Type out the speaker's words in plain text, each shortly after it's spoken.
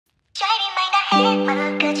hết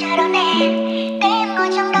mà cứ chờ đón em. Để em ngồi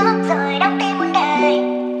trong đó rồi đắm tim muôn đời.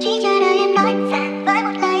 Chỉ chờ đợi em nói rằng với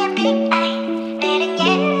một lời em thích anh. Để đừng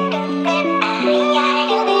nhé, đừng quên ai.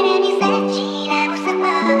 Đưa bên em như sẽ chỉ là một giấc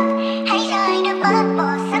mơ. Hãy cho anh được mơ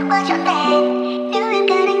một giấc mơ trọn vẹn. Nếu em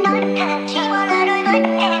cần anh nói thật, chỉ một lời đối với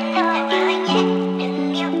em thôi. Yêu anh nhé,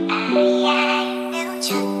 đừng yêu ai. Nếu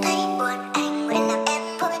chẳng thấy buồn anh nguyện làm em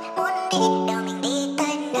vui. Muốn đi đâu mình đi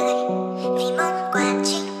tới nơi. Vì món quà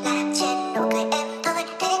chính là trên nụ cười em thôi.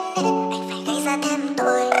 Thế nên anh phải gây ra thêm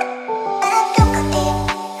tội. Bắt cóc con tim,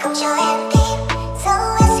 không cho em tìm. Dấu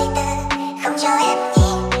hết suy tư, không cho em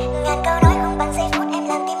nhìn. Ngàn câu nói không bằng giây phút em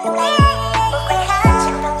làm tim lung lay. Một khoảnh khắc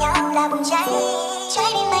chạm vào nhau là bùng cháy. Trái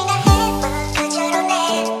tim anh đã hết mà cứ chờ đón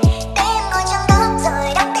em. Để em ngồi trong đó rồi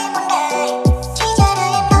đắm tim muôn đời. Chỉ chờ đợi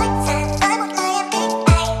em nói rằng với một lời em thích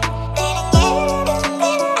anh. Để đừng nhé, đừng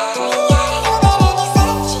quên ai. Đưa bên em như sẽ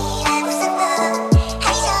chỉ là một giấc mơ.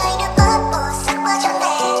 Hãy cho anh được mơ một giấc mơ trọn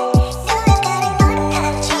vẹn. Nếu em cần anh nói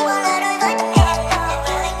thật, chỉ một lời đối với em thôi.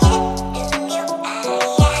 Yêu anh nhé, đừng yêu ai.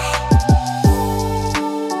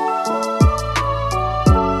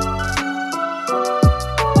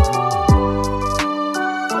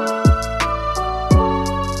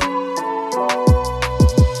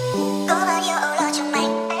 Có bao nhiêu âu lo trong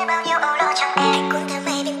anh, để bao nhiêu âu lo trong em. Anh cuốn theo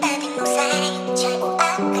mây biến ta thành màu xanh. Trời u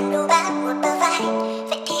ám cần đủ bám một bờ vai.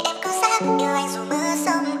 Vậy thì em cứ dám yêu anh dù mưa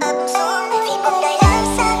sông ập xuống. Vì cuộc đời đang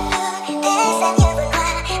xa lửa, thế gian như vườn hoa.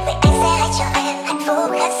 Vậy anh sẽ hãy cho em hạnh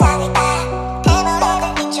phúc khác xa người ta. Thế bao lâu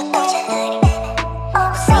em định cho câu trả lời này.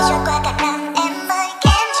 Một giây trôi qua cả năm em mới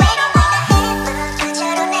kém. Trái tim anh đã hết mà cứ chờ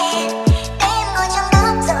đón em. Để em ngồi trong đó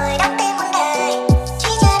rồi đắm tim muôn đời. Chỉ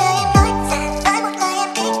chờ đợi em nói rằng với một lời em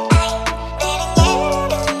thích anh. Để đừng nhé,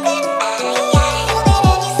 đừng quên ai. Đưa bên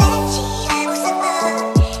em như sẽ chỉ là một giấc mơ.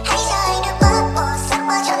 Hãy cho anh được mơ một giấc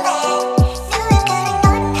mơ trọn vẹn. Nếu em cần anh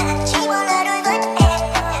nói thật, chỉ một lời đối với em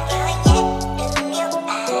thôi. Yêu anh nhé, đừng yêu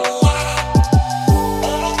ai.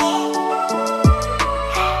 Bên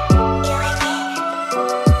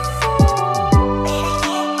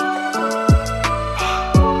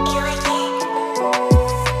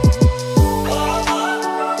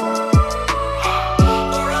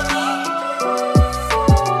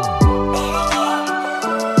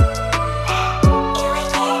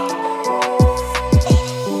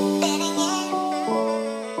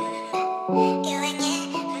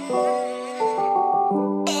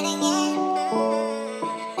anh nhé,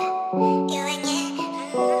 yêu anh nhé,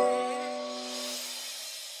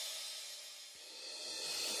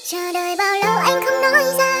 Chờ đợi bao lâu anh không nói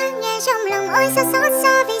ra, nghe trong lòng ôi sao xót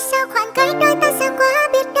xa. Vì sao khoảng cách đôi ta xa quá,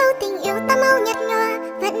 biết đâu tình yêu ta mau nhạt nhòa.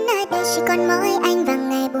 Vẫn ở đây chỉ còn mỗi anh và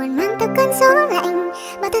ngày buồn mang theo cơn gió lạnh.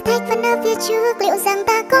 Bao thử thách vẫn ở phía trước, liệu rằng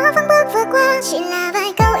ta có vững bước vượt qua. Chỉ là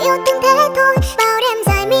vài câu yêu thương thế thôi, bao đêm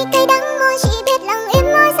dài mi cay đắng môi. Chỉ biết lặng im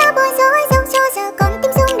môi sao bối rối, dẫu cho giờ con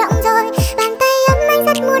tim rung động rồi. Bàn tay ấm anh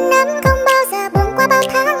rất muốn nắm, không bao giờ buông qua bao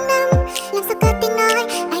tháng năm. Làm sao cất tiếng nói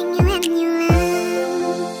anh yêu em nhiều lắm.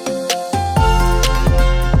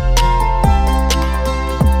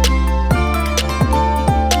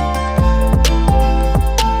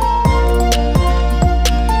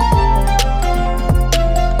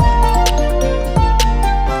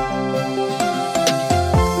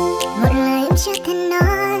 Một lời em chưa thể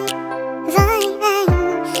nói với anh,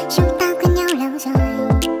 chúng ta quen nhau lâu rồi.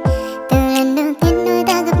 Từ lần đầu tiên đôi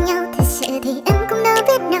ta gặp nhau, thật sự thì em cũng đâu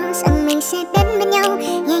biết đâu rằng mình sẽ đến bên nhau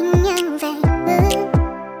nhanh như vậy.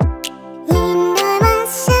 Nhìn đôi mắt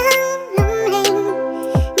sáng lung linh,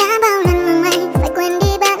 đã bao lần mong anh phải quên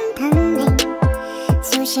đi bản thân mình.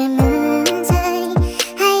 Dù trời mưa rơi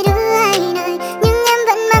hay đưa ai nơi, nhưng em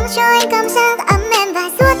vẫn mang cho anh cảm giác ấm êm và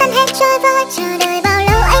xua tan hết trôi vơi. Chờ đợi bao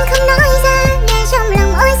lâu anh không nói ra, nghe trong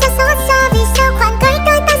lòng ôi sao xót xa. Vì sao khoảng cách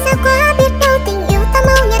đôi ta xa quá, biết đâu tình yêu ta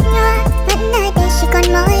mau nhạt nhòa. Vẫn ở đây chỉ còn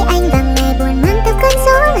mỗi anh và ngày buồn mang theo cơn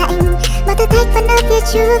gió lạnh. Bao thử thách vẫn ở phía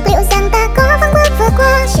trước, liệu rằng ta có vững bước vượt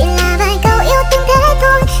qua. Chỉ là vài câu yêu thương thế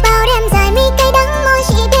thôi, bao đêm dài mi cay đắng môi.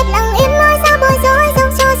 Chỉ biết lặng im môi sao bối rối, dẫu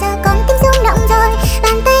cho giờ con tim rung động rồi.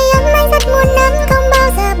 Bàn tay ấm anh rất muốn nắm, không bao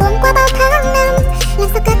giờ buông qua bao tháng năm. Làm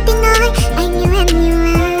sao cất tiếng nói anh yêu em nhiều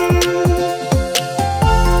lắm.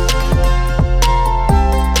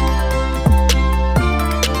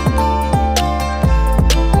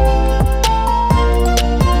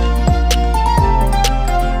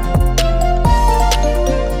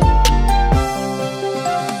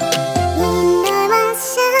 Nhìn đôi mắt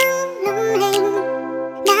sáng lung linh,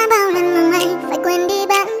 đã bao lần mong anh phải quên đi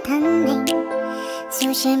bản thân mình. Dù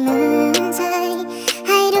trời mưa rơi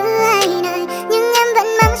hay đưa ai nơi, nhưng em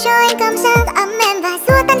vẫn mang cho anh cảm giác ấm êm và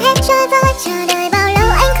xua tan hết trôi vơi. Chờ đợi bao lâu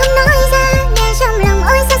anh không nói ra, nghe trong lòng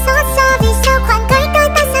ôi sao xót xa. Vì sao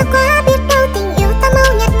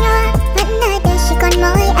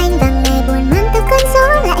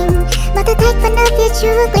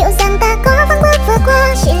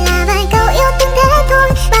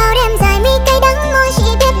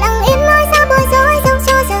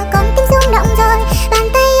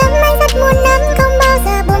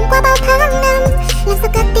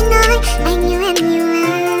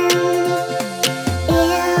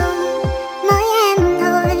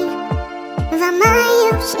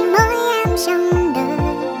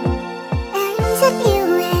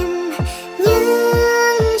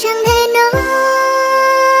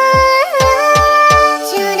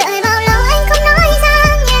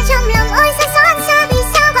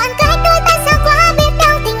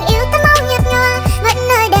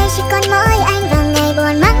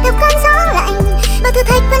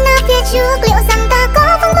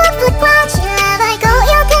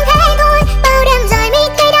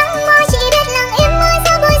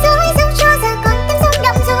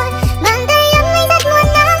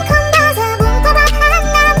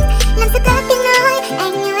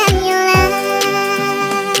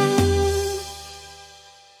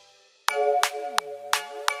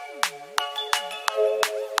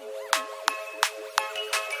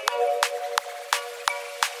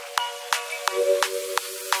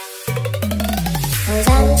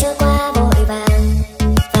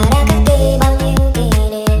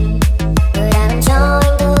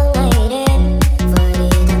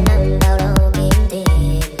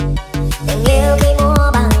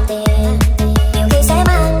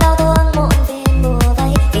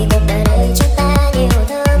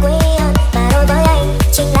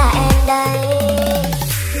chính là em đây.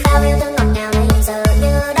 Bao yêu thương ngọt ngào này giờ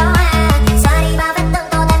như đó xóa đi bao vết thương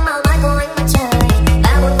tô thêm màu mới của ánh mặt trời.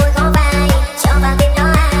 Bao buồn vui khó phai cho vào tim đó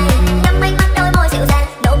ai ngắm ánh mắt đôi môi dịu dàng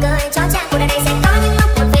nụ cười cho chàng. Cuộc đời này sẽ có những lúc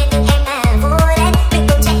buồn phiền nhưng em là vui đến mình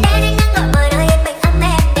cùng chạy đến ánh nắng gọi mời nơi yên bình ấm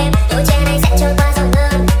êm đêm. Tuổi trẻ này sẽ trôi qua rồi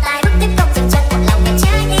ngừng lại bước tiếp không dừng chân một lòng để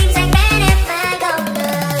trái tim dành đến em phải không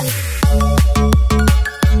ngừng.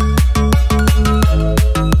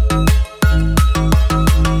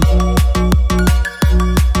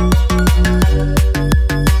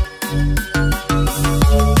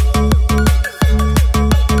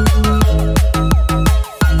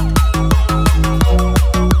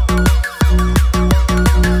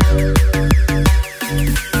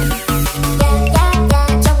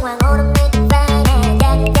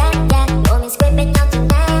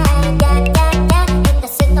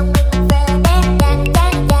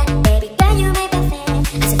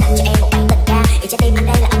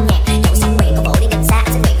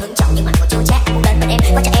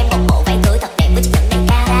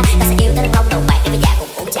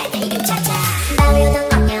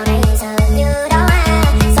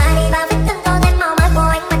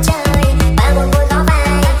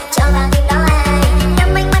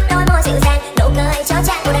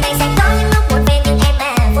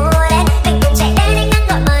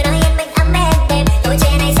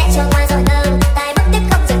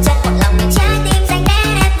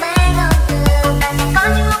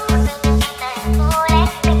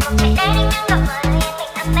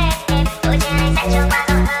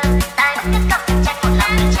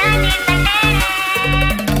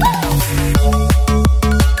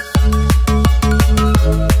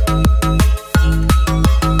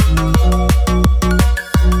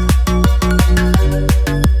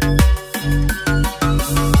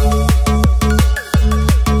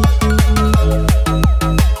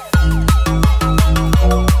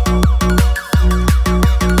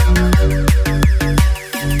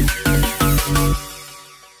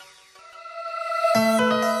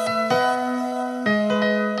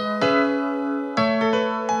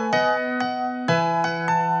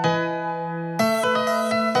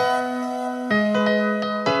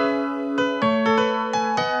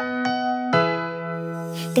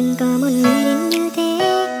 Từng có một người đến như thế,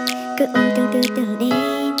 cứ ôm từng tư tưởng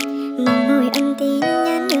đêm, mong hồi âm tin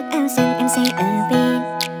nhắn nước áo rằng em sẽ ở bên.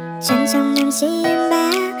 Chăn trong em chỉ em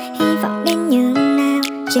báo, hy vọng đến nhường nào,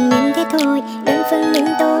 chuyện đến thế thôi, đơn phương mình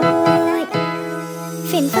tôi.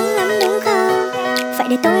 Phiền phức lắm đúng không? Phải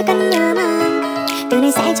để tôi cân nhớ mong, từ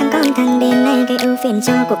nay sẽ chẳng còn thằng đêm này gây ưu phiền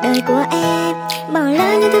cho cuộc đời của em. Bỏ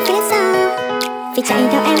lỡ những thứ phía sau, vì chạy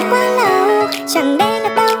theo em quá lâu, chẳng đến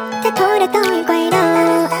được đâu, thế thôi để tôi quay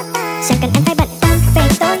đầu. Chẳng cần em phải bận tâm về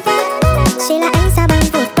tôi nhé, chỉ là anh sao bằng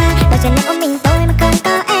vụt qua, bao giờ lại ôm mình tôi mà không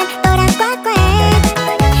có em, tôi đã quá quen.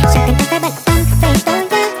 Chẳng cần em phải bận tâm về tôi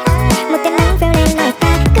nhé, một tiếng nắng veo lên lời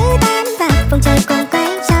ta cứ tan vào vùng trời cuồng quay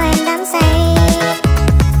cho em đắm say.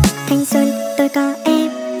 Thanh xuân tôi có em,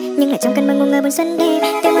 nhưng lại trong cơn mơ ngu ngơ buồn xuân đêm,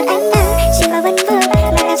 tìm một ánh nắng chỉ mà vẫn vương,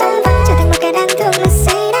 mà ngày trong vắng trở thành một kẻ đáng thương mà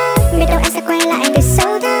say đắm. Biết đâu em sẽ quay lại từ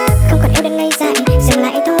sâu thẳm, không còn yêu đến ngây dại, dừng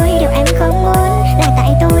lại thôi điều em không muốn là tại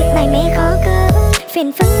tôi mải mê khó cưỡng.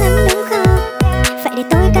 Phiền phức lắm đúng không? Phải để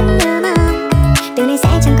tôi cân nhớ mong, từ nay sẽ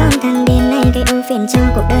chẳng còn thằng điên này gây ưu phiền cho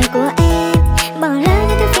cuộc đời của em. Bỏ lỡ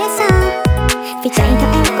những thứ phía sau, vì chạy theo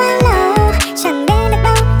em quá lâu, chẳng đến được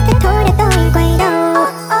đâu, thế thôi để tôi quay đầu.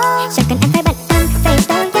 Chẳng cần em phải bận tâm về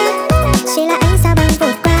tôi nhé, chỉ là anh sao bằng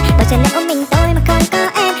vụt qua, bao giờ lại ôm mình tôi mà không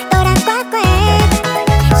có em, tôi đã quá quen.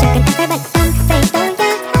 Chẳng cần em phải bận tâm về tôi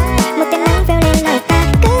nhé, một tiếng nắng veo lên lời ta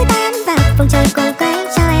cứ tan vào vùng trời cuồng quay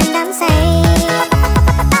cho em đắm say.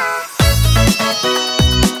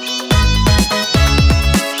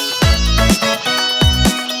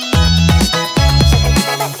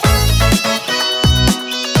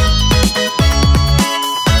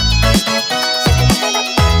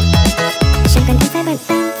 Chẳng cần em phải bận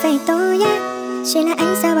tâm về tôi nhé, chỉ là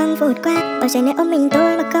anh sao bằng vụt qua, bao giờ lại ôm mình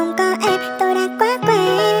tôi mà không có em, tôi đã quá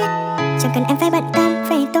quen. Chẳng cần em phải bận tâm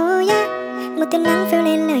về tôi nhé, một tiếng nắng veo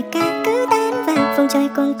lên lời ca cứ tan vào vùng trời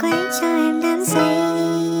cuồng quay cho em đắm say.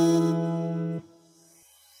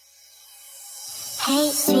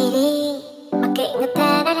 Hey sweetie, mặc kệ người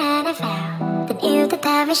ta đã ra đã vào, tình yêu ta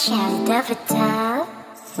ta phải chào từ đó về tháo.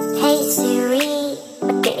 Hey Siri,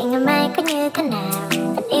 mặc kệ ngày mai có như thế nào,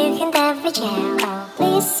 tình yêu khiến ta phải chào. Oh,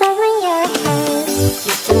 please open your hands,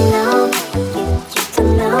 you don't know, you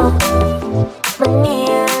don't know. Muốn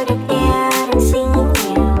yêu được yêu đừng suy nghĩ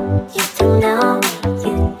nhiều, you don't know,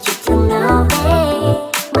 you don't know. Hey,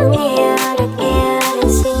 muốn yêu được yêu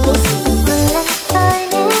đừng suy nghĩ nhiều. Một lần thôi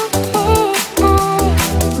nhớ thế ai,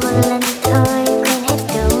 một lần thôi quên hết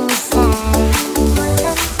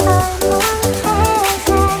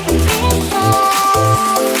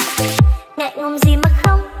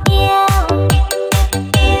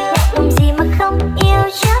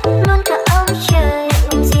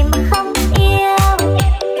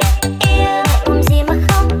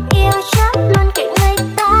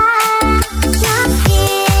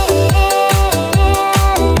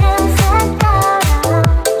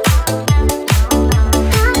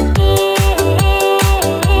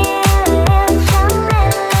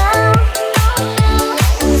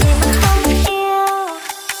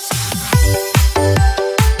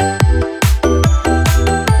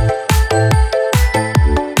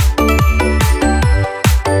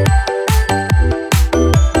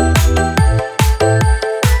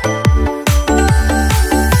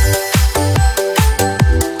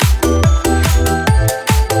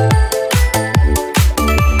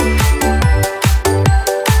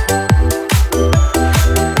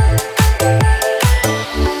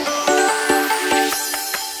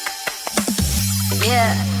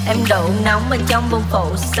độ nóng bên trong buồng phủ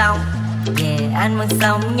xong. Yeah, anh vẫn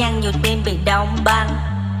sống nhăn nhiều tim bị đóng băng.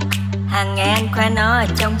 Hàng ngày anh khoe nó ở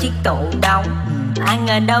trong chiếc tủ đông. Ai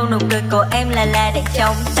ngờ đâu nụ cười của em là để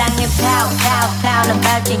chống tăng. Em thao làm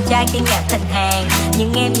bao chàng trai kinh ngạc thành hàng.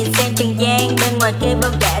 Nhưng em nhìn xem trần gian bên ngoài kia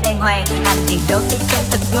bao giả đàng hoàng. Anh thì đôi khi trông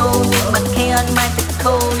thật ngu nhưng mà khi anh mang thật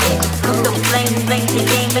cool. Yeah, khúc tục bling bling thời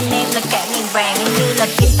gian bên em là cả ngàn vàng. Em như là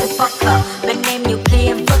kim từ Poker bên em nhiều khi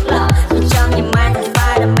em phớt lờ. Tôi cho ngày mai thành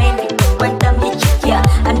Spiderman thì đừng quan tâm như trước giờ.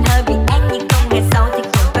 Anh hơi bị ác nhưng không hề xấu thì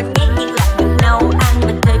cũng có ghét nhưng lại được nấu ăn.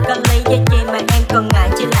 Bình thường có lý do gì mà em còn ngại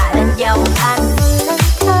trở lại lên dâu anh.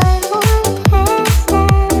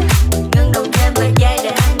 Ngưng đầu thêm vài giây để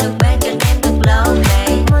anh được bên cạnh em thật lâu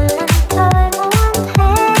này.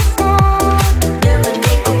 Đưa mình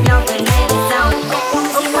đi cùng nhau từ nay đến sau.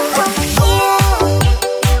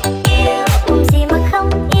 Yêu gì mà không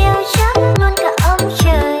yêu chắc luôn cả ông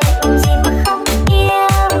trời. Gì mà không yêu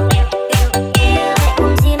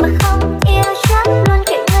gì mà không yêu chắc luôn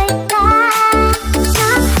cả người ta.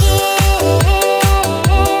 Chắc yêu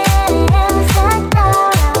rất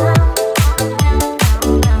đau lòng.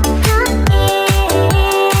 Chắc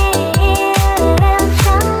yêu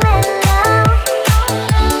chẳng mệt đâu.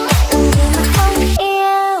 Gì mà không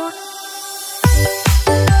yêu.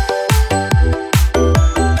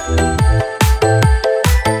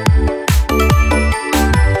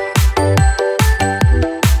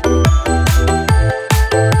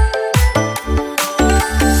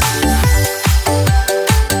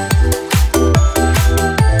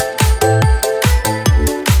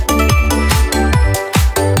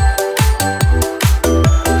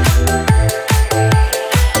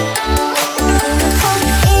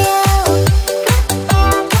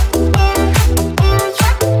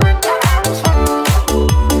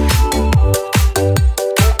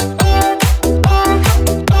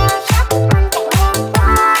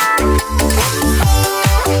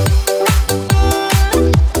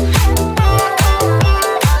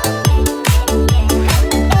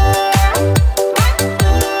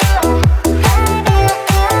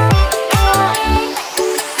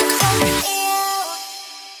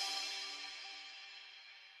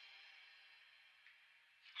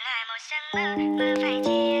 Lại một giấc mơ, mơ phải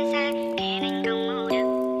chia xa, khiến anh không ngủ được.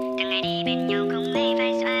 Từng ngày đi bên nhau không hề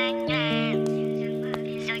phải xóa nhòa.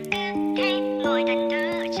 Rồi cứ thế ngồi thẫn thờ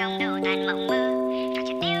ở trong đầu tàn mộng mơ, và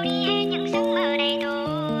chợt tiêu đi hết những giấc mơ này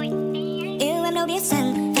thôi. Yêu em đâu biết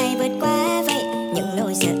rằng phải vượt qua vậy những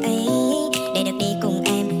nỗi sợ ấy để được đi cùng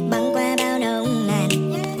em băng qua bao nồng nàn.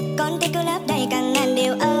 Con tim cứ lấp đầy càng ngàn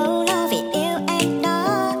điều âu lo vì yêu em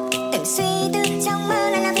đó. Từng suy tư trong mơ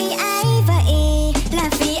là vì ai vậy? Là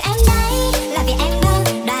vì em đấy, là vì em đâu.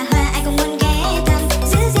 Đóa hoa ai cũng muốn ghé thăm,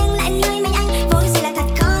 giữ riêng lại nơi mình anh vốn gì là thật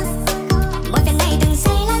khó. Mỗi phiền này từng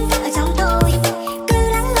giây lang thang ở trong tôi, cứ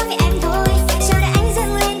lắng lo vì em thôi. Chờ đợi anh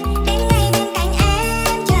dâng lên đến ngày bên cạnh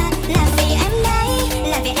em chờ. Là vì em đấy,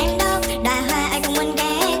 là vì em đâu. Đóa hoa ai cũng muốn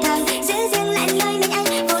ghé thăm, giữ riêng lại nơi mình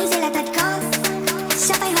anh vốn gì là thật khó.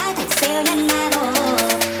 Sao phải hóa thành siêu nhân Marvel,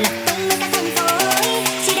 lập tung lên các thành phố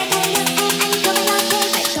chỉ để thấy được em anh không lo thêm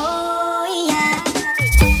phải thôi à.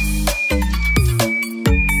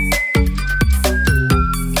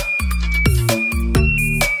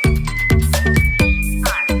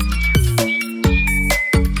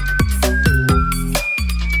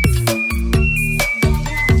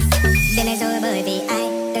 Đêm nay rồi bởi vì ai,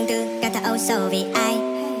 tương tư cả thở âu sầu vì ai.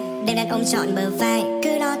 Đêm đàn ôm trọn bờ vai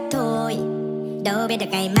cứ lo thôi, đâu biết được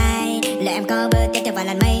ngày mai liệu em có bước tiếp theo vào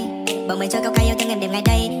làn mây. Bầu mây trôi cao cao yêu thương em đêm ngày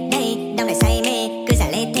đây đây đang lại say mê cứ giả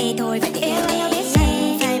lê thế thôi. Vậy thì yêu em biết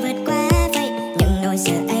rằng phải vượt qua vậy những nỗi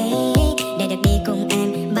sợ ấy để được đi cùng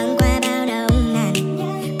em băng qua bao nồng nàn.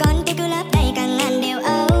 Con tim cứ lấp đầy càng ngàn điều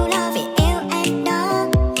âu lo vì yêu em đó.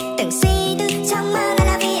 Từng suy tư trong mơ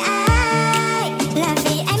là vì ai? Là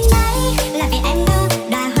vì em đấy, là vì em đâu.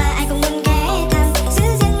 Đóa hoa ai cũng muốn ghé thăm, giữ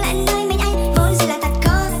riêng lại nơi mình anh vốn gì là thật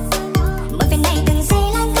khó. Mỗi phiền này từng giây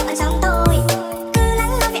lang thang ở trong tôi, cứ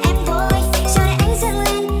lắng lo vì em thôi. Chờ đợi anh dâng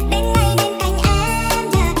lên đến ngày bên cạnh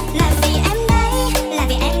em chờ. Là vì em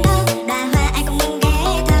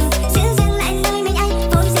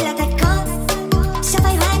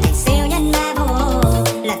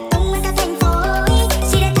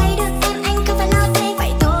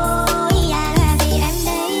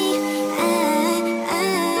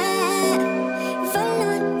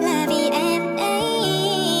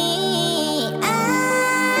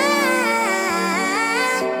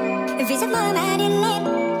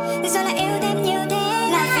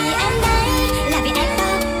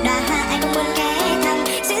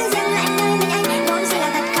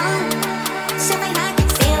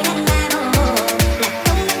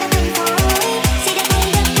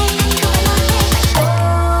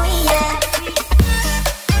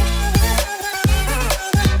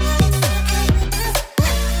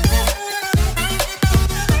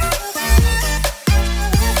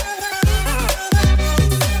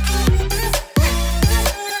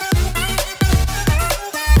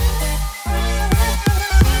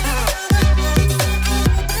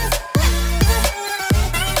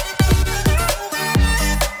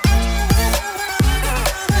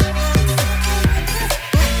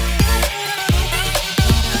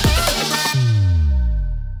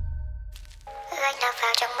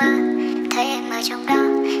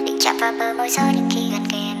môi gió những khi gần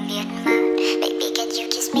kề em biết mà. Baby can you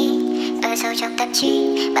kiss me? Ở sâu trong tâm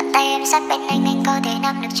trí, bàn tay em sát bên anh có thể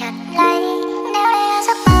nắm được chặt lấy. Nếu đây là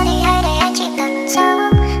giấc mơ thì hãy để anh chìm thật sâu.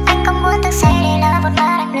 Anh không muốn thức dậy để lỡ một mơ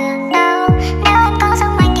đang được đâu. Nếu em có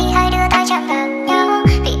giống anh thì hãy đưa tay chạm vào nhau,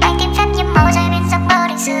 vì anh tìm phép nhiệm màu rơi bên giấc mơ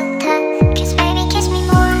thành sự thật. Kiss baby kiss me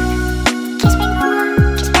more, kiss me more,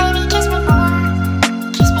 kiss baby kiss me more,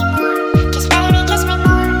 kiss me more, kiss baby kiss me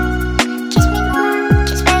more, kiss me more,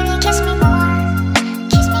 kiss baby kiss me more,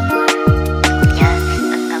 kiss me more. Yeah,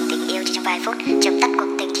 bừng bừng tình yêu chỉ trong vài phút, chớp tắt cuộc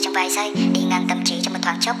tình chỉ trong vài giây, đi ngang tâm trí trong một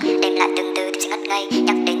thoáng chốc, đêm lại từng từ tim sẽ ngất ngây.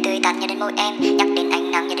 Nhắc đến tươi tắn nhớ đến môi em, nhắc đến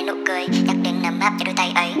ánh nắng nhớ đến nụ cười, nhắc đến nắm áp nhớ đôi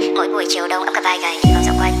tay ấy. Mỗi buổi chiều đông ấm cả vai gầy, còn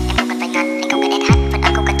dạo quanh em không cần tay ngắn, anh không cần SH, vẫn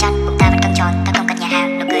ấm không cần chăn, bụng ta vẫn căng tròn, ta không cần nhà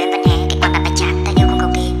hàng, nụ cười em vẫn hé, kết quả bạn bạch chạc, ta yêu không cầu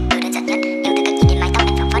kỳ. Từ đơn giản nhất, yêu từ cách nhìn đến mái tóc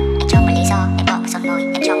em phảng phất, anh cho một lý do, em bỏ một giọt môi,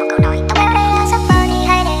 em cho một câu nói. Nếu đây là giấc mơ thì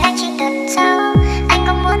hãy để anh chìm thật sâu, anh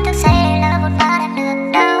không muốn thức dậy để lỡ một mơ đang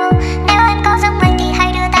được đâu. Nếu em có giống anh thì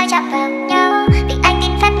hãy đưa tay chạm vào nhau, vì anh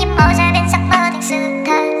tin phép nhiệm màu rơi bên giấc mơ thành sự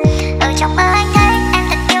thật. Ở trong mơ anh thấy em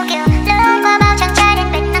thật yêu kiều, lướt qua bao chàng trai đến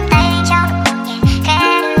bên nắm tay anh trao nụ hôn nhẹ,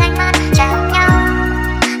 khẽ đưa ánh mắt chào nhau.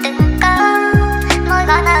 Từng câu môi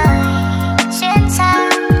gọi mời xuyên xa,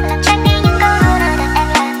 làm tránh đi những câu hôn ở đợt em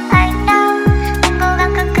làm anh đau. Em cố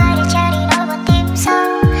gắng cứ cười để che đi nỗi buồn tim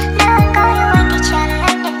sâu. Nếu em có yêu anh thì trả lời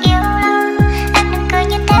anh để yêu lâu. Em đừng cười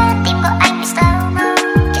như thế, tim của anh bị slow mo.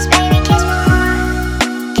 Kiss baby kiss me more,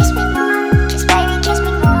 kiss me more, kiss baby kiss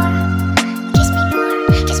me more, kiss me more,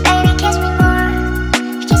 kiss baby kiss me more,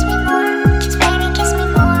 kiss me more, kiss baby kiss me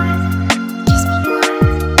more, kiss me more.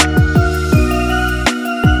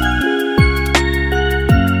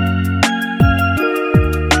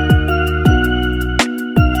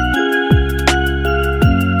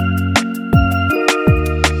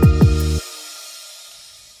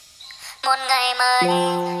 Một ngày mới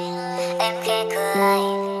em khẽ cười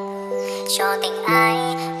cho tình ai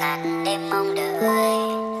ngàn đêm mong đợi.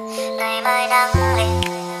 Ngày mai nắng lên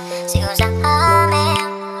dịu dàng ấm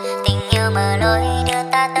em, tình yêu mở lối đưa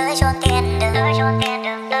ta tới chốn thiên đường.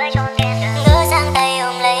 Ngỡ giang tay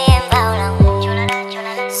ôm lấy em vào lòng,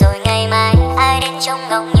 rồi ngày mai ai đến trông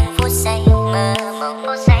ngóng những phút giây mơ mộng.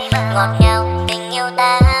 Ngọt ngào tình yêu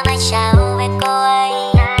ta mãi trao về cô ấy,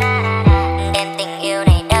 đêm tình yêu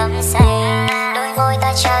này đắm say. Đôi môi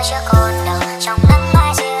ta trao chưa còn đâu, trong nắng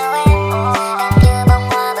mai dịu em. Em như bông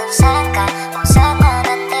hoa bừng sáng cả một giấc mơ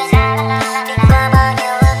thân tiên, đi qua bao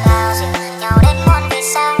nhiêu ước ao dịu nhau đến muôn vì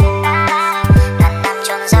sao. Ngàn năm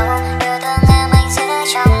tròn dấu yêu thương em anh giữ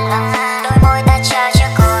trong lòng. Đôi môi ta trao chưa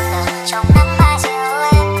còn đâu, trong nắng mai dịu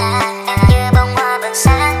em. Em như bông hoa bừng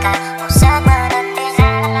sáng cả một giấc mơ thân tiên,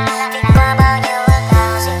 đi qua bao nhiêu ước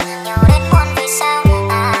ao dịu nhau đến muôn vì sao.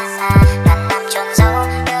 Ngàn năm tròn dấu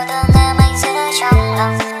yêu thương em anh giữ trong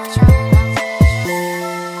lòng.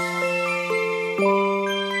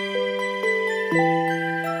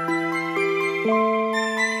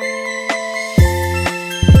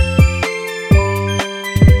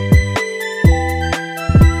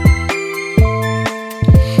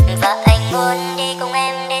 Và anh muốn đi cùng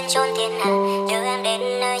em đến chốn thiên hà, đưa em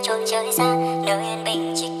đến nơi chốn trời xa, nơi yên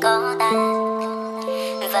bình chỉ có ta.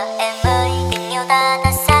 Và em ơi tình yêu ta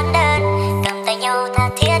thật sáng đơn, cầm tay nhau ta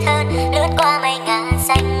thiết hơn, lướt qua mây ngả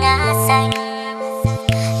xanh ngã xanh.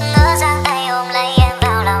 Ngỡ giang tay ôm lấy em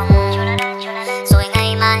vào lòng, rồi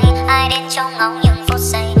ngày mai ai đến trông ngóng những phút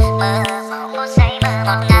giây mơ mộng.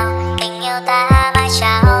 Ngọt ngào tình yêu ta mãi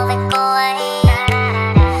trao về cô ấy,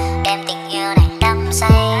 đem tình yêu này đắm say.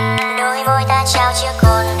 Đôi môi ta trao chưa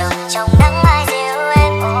còn đâu, trong nắng mai dịu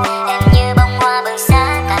em. Em như bông hoa bừng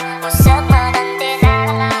sáng cả một giấc mơ thân tiên,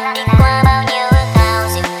 đi qua bao nhiêu ước ao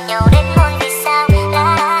dịu nhau đến muôn vì sao.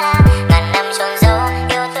 Ngàn năm tròn dấu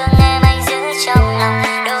yêu thương em anh giữ trong lòng.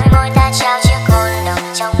 Đôi môi ta trao chưa còn đâu,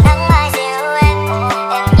 trong nắng mai dịu em.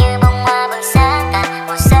 Em như bông hoa bừng sáng cả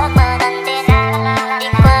một giấc mơ thân tiên, đi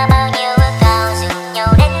qua bao nhiêu ước ao dịu nhau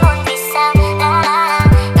đến muôn vì sao.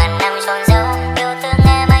 Ngàn năm tròn dấu yêu thương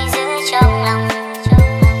em anh giữ trong lòng.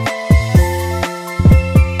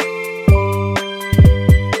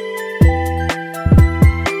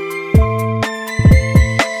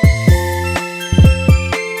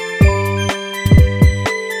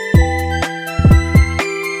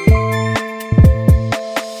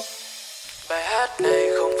 Bài hát này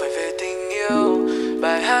không phải về tình yêu,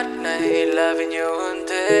 bài hát này là về nhiều hơn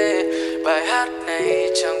thế. Bài hát này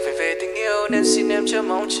chẳng phải về tình yêu nên xin em chớ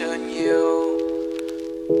mong chờ nhiều.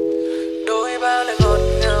 Đôi ba lời ngọt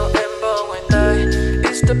ngào em bỏ ngoài tai,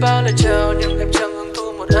 Insta bao lời chào nhưng em chẳng hứng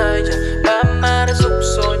thú một ai. Ba má đã rụng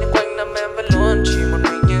rồi nhưng quanh năm em vẫn luôn chỉ một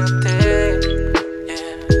mình như thế.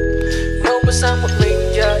 Nấu bữa sáng một mình,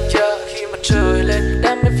 khi mà trời lên.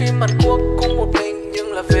 Đam mê phim Hàn Quốc cũng một mình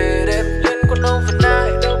nhưng là về đêm. Liên quan đâu phần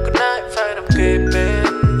ai, đâu cần ai phải nằm kề bên.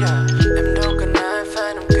 Em đâu cần ai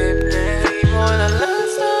phải nằm kề bên. Vì ngồi là love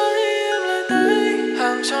story em lại thấy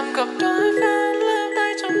hàng trăm cặp đôi fan lên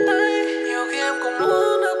tay trong tay. Nhiều khi em cũng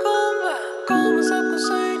muốn được ôm và có một giấc ngủ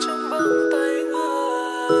say trong vòng tay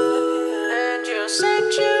người. And you said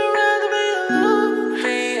you'd rather be alone.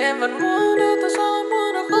 Vì em vẫn muốn được tự do,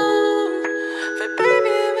 muốn được ôm. Vậy baby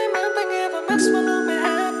em hãy mang tay nghe và mix vào nốt bài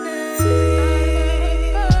hát này.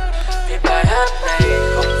 Vì bài hát này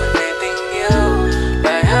không phải về tình yêu,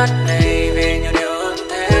 bài hát này về nhiều điều hơn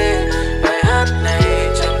thế. Bài hát này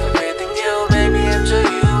chẳng phải về tình yêu, baby em cho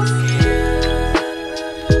yêu phiền.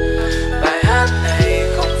 Bài hát này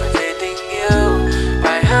không phải về tình yêu,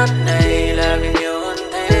 bài hát này là về nhiều hơn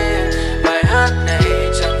thế. Bài hát này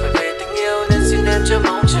chẳng phải về tình yêu nên xin em chớ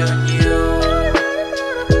mong chờ nhiều.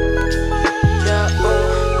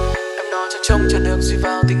 Em nói chẳng trông chờ được gì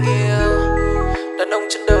vào tình yêu. Đàn ông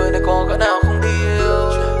trên đời này có gã nào không yêu.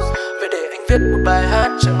 Vậy để anh viết một bài hát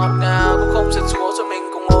chẳng ngọt ngào cũng không giật xuống rồi mình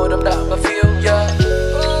cùng ngồi đậm đạo và feel.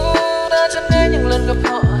 Đã chẳng nghe những lần gặp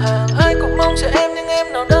họ hàng, ai cũng mong chờ em nhưng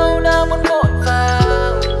em nào đâu đã muốn vội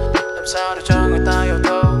vàng. Làm sao để cho người ta hiểu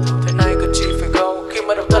thấu, thế này cần chỉ phải go khi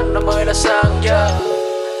mà độc thân nó mới là sang. I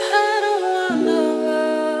don't want no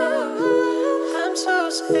love, I'm so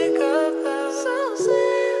sick of love.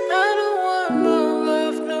 I don't want no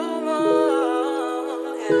love no more.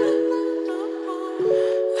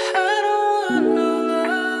 I don't want no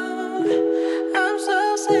love, I'm so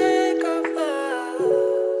sick of love.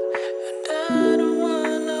 And I don't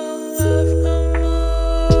want no love no more.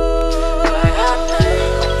 Bài hát này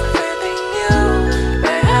không phải về tình yêu,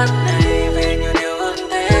 bài hát này về nhiều điều hơn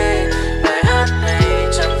thế. Bài hát này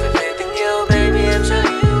chẳng phải về tình yêu, baby em cho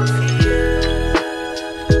yêu phiền.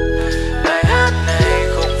 Bài hát này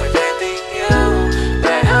không phải về tình yêu,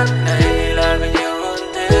 bài hát này là về nhiều hơn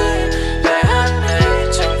thế. Bài hát này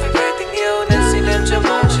chẳng phải về tình yêu nên xin em chớ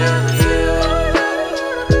mong chờ nhiều.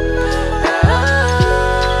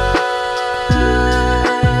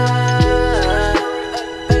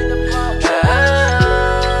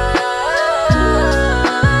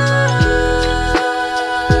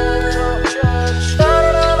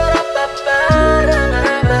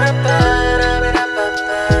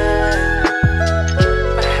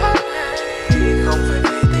 Không phải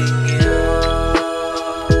về tình yêu.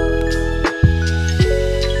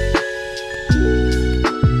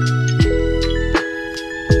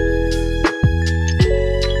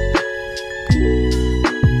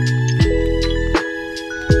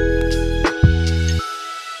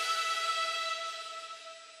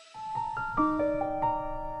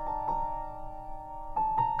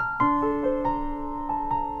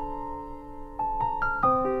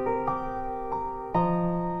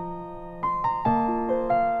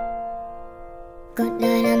 Cuộc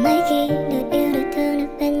đời là mấy khi được yêu, được thương, được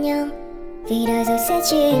bên nhau. Vì đời rồi sẽ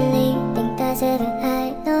chia ly, tình ta sẽ về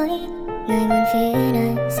hai lối. Người buồn phía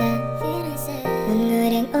nơi xa, một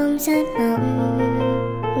người đàn ông rất mong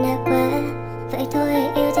đã qua. Vậy thôi hãy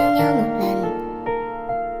yêu thương nhau một lần,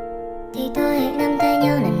 thì thôi hãy nắm tay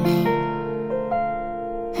nhau lần này.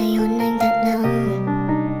 Hãy hôn anh thật lâu,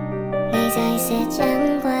 ngày dài sẽ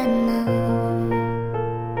chẳng qua mau.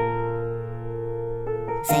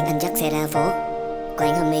 Sáng anh chắc sẽ ra phố,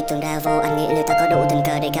 quán hôm nay tuần ra vô. Anh nghĩ liệu ta có đủ tình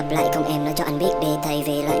cờ để gặp lại không em, nói cho anh biết đi thay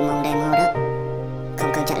vì lại mong đêm hô đất.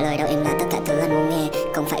 Không cần trả lời đâu, em là tất cả thứ anh muốn nghe.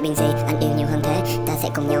 Không phải biên gì, anh yêu nhiều hơn thế. Ta sẽ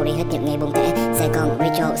cùng nhau đi hết những ngày buồn tẻ. Sài Gòn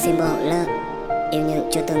Simple yêu như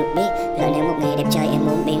chưa từng biết. Lỡ nếu một ngày đẹp trời em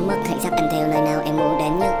muốn biến mất, hãy dắt anh theo nơi nào em muốn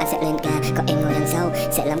đến nhất. Anh sẽ lên ca, có em ngồi đằng sau.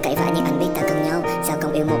 Sẽ lắm cãi vã nhưng anh biết ta cần nhau. Sao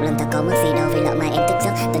không yêu một lần ta có mất gì đâu. Vì lỡ mai em thức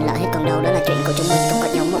giấc, tình lỡ hết còn đâu. Đó là chuyện của chúng mình, không có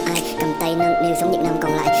giống một ai. Cầm tay nâng niu sống những năm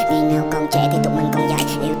còn lại. Ngày nào còn trẻ thì tụi mình còn dài.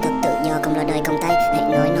 Yêu thật tự do, không lo đời không tay. Hãy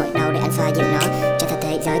nói nỗi đau để anh xoa dịu nó. Cho thật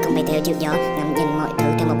thế giới không bay theo chiều gió. Ngắm nhìn mọi thứ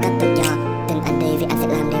theo một cách tự do. Tin anh đi vì anh sẽ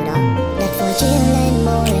làm điều đó. Đặt phone chia lên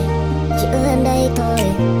môi, chỉ ước em đây thôi.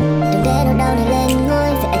 Đừng để nỗi đau này lên ngôi,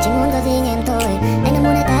 vì anh chỉ muốn có riêng em thôi. Anh không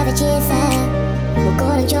muốn hai ta phải chia xa. Một cô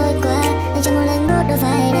đang trôi qua, anh chẳng muốn lạnh buốt đôi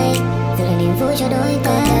vai này. Giờ là niềm vui cho đôi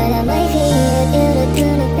ta. Cuộc đời là mấy khi được yêu, được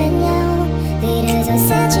thương, được bên nhau. Vì đời rồi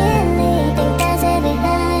sẽ chia ly, tình ta sẽ về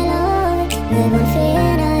hai lối. Người buồn phía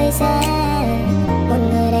nơi xa, một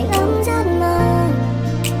người đàn ông rất mong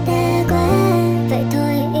đã qua. Vậy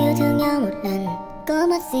thôi yêu thương nhau một lần, có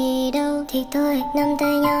mất gì đâu. Thì thôi nắm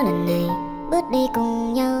tay nhau lần này, bước đi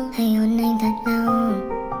cùng nhau. Hãy hôn anh thật lâu,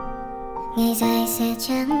 ngày dài sẽ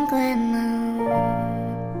chẳng qua mau.